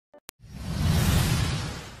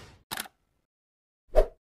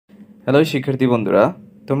Hello শিক্ষার্থী বন্ধুরা,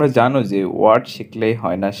 তোমরা জানো যে ওয়ার্ড শিখলেই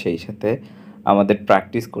হয় না, সেই সাথে আমাদের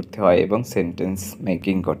প্র্যাকটিস করতে হয় এবং সেন্টেন্স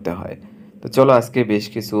মেকিং করতে হয়। তো চলো আজকে বেশ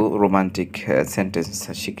কিছু রোমান্টিক সেন্টেন্স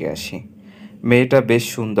শিখে আসি। মেয়েটা বেশ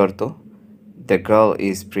সুন্দর তো। The girl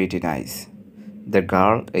is pretty nice. The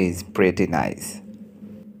girl is pretty nice.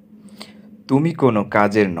 তুমি কোনো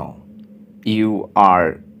কাজের নও। You R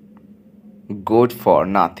good for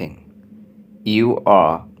nothing. You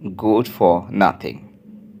R good for nothing.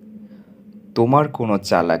 তোমার কোনো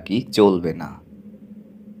চালাকি চলবে না।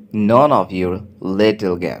 None of your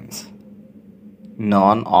little games.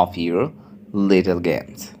 None of your little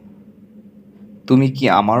games. তুমি কি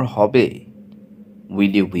আমার হবে?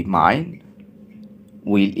 Will you be mine?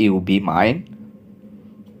 Will you be mine?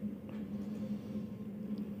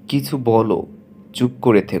 কিছু বলো, চুপ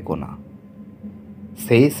করে থেকো না।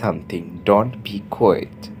 Say something, don't be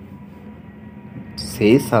quiet.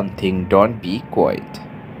 Say something, don't be quiet.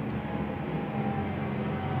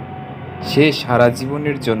 সে সারা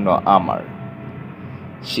জীবনের জন্য আমার।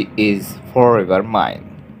 She is forever mine.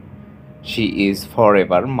 She is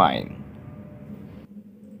forever mine.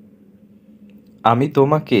 আমি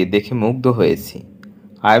তোমাকে দেখে মুগ্ধ হয়েছি।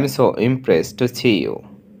 I am so impressed to see you.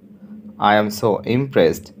 I am so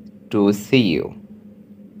impressed to see you.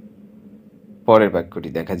 পরের বাক্যটি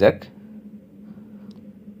দেখা যাক।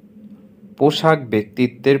 পোশাক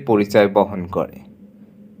ব্যক্তিত্বের পরিচয় বহন করে।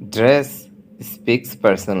 Dress speaks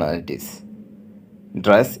personalities.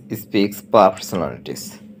 Dress speaks personalities.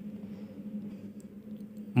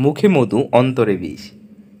 মুখে মধু অন্তরে বিষ।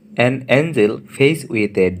 An angel faced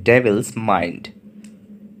with a devil's mind.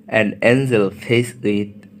 An angel faced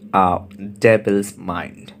with a devil's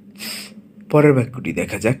mind. পরের বাক্যটি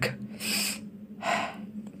দেখা যাক।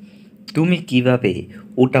 তুমি কিভাবে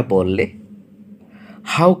ওটা বললে?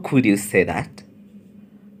 How could you say that?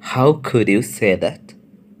 How could you say that?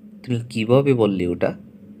 তুমি কিভাবে বললে ওটা?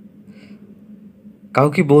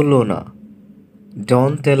 কাউকে বললো না।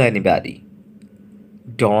 Don't tell anybody.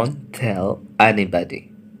 Don't tell anybody.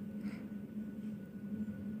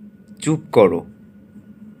 চুপ করো,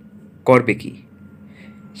 করবে কি?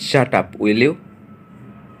 Shut up, will you?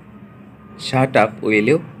 Shut up, will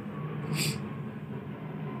you?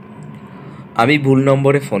 আমি ভুল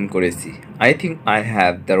নম্বরে ফোন করেছি। I think I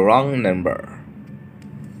have the wrong number.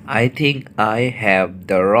 I think I have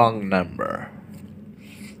the wrong number.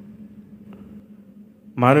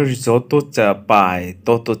 মানুষ যত পায়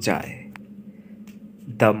তত চায়।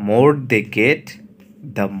 The more they get,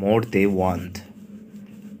 the more they want.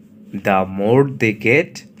 The more they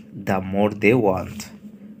get, the more they want.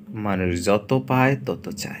 মানুষ যত পায় তত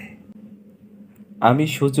চায়। আমি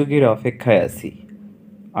সুযোগের অপেক্ষায় আছি।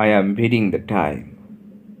 I am beating the time.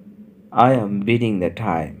 I am beating the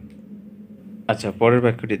time. আচ্ছা, পরের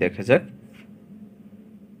বাক্যটি দেখা যাক।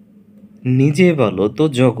 নিজে ভালো তো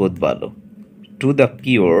জগৎ ভালো। To the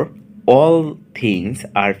pure, all things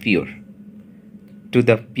are pure. To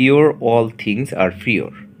the pure, all things are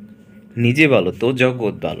pure. নিজে ভালো তো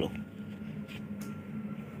জগৎ ভালো।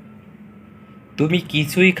 তুমি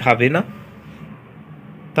কিছুই খাবে না?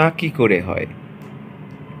 তা কি করে হয়?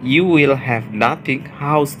 You will have nothing,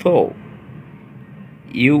 how so?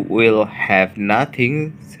 You will have nothing,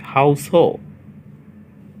 how so?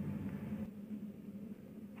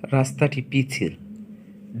 রাস্তাটি পিচ্ছিল।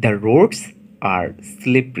 The roads are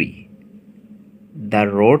slippery. The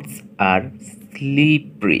roads are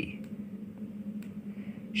slippery.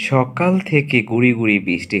 সকাল থেকে গুড়ি গুড়ি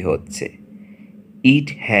বৃষ্টি হচ্ছে। It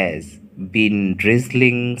has been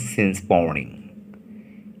drizzling since morning.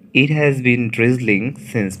 It has been drizzling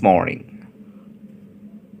since morning.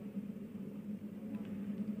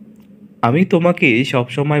 আমি তোমাকে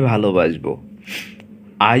সবসময় ভালোবাসবো।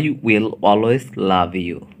 I will always love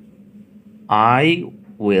you. I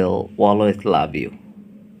will always love you.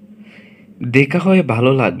 দেখা হয়ে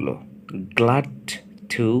ভালো লাগলো। Glad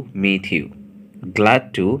to meet you. Glad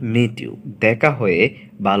to meet you. দেখা হয়ে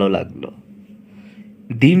ভালো লাগলো।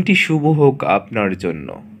 দিনটি শুভ হোক আপনার জন্য।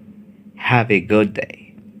 Have a good day.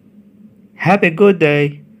 Have a good day.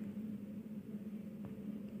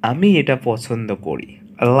 আমি এটা পছন্দ করি।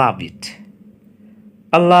 I love it.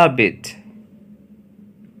 I love it.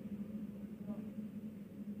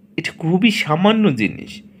 এটা খুবই সামান্য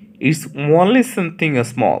জিনিস। It's only something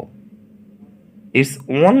small. It's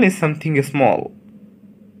only something small.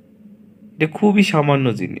 এটা খুবই সামান্য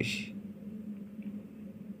জিনিস।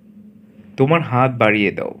 তোমার হাত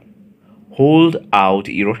বাড়িয়ে দাও। Hold out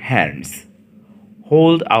your hands.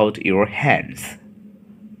 Hold out your hands.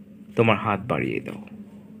 তোমার হাত বাড়িয়ে দাও।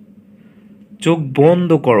 চোখ বন্ধ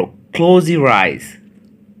করো। Close your eyes.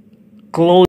 Close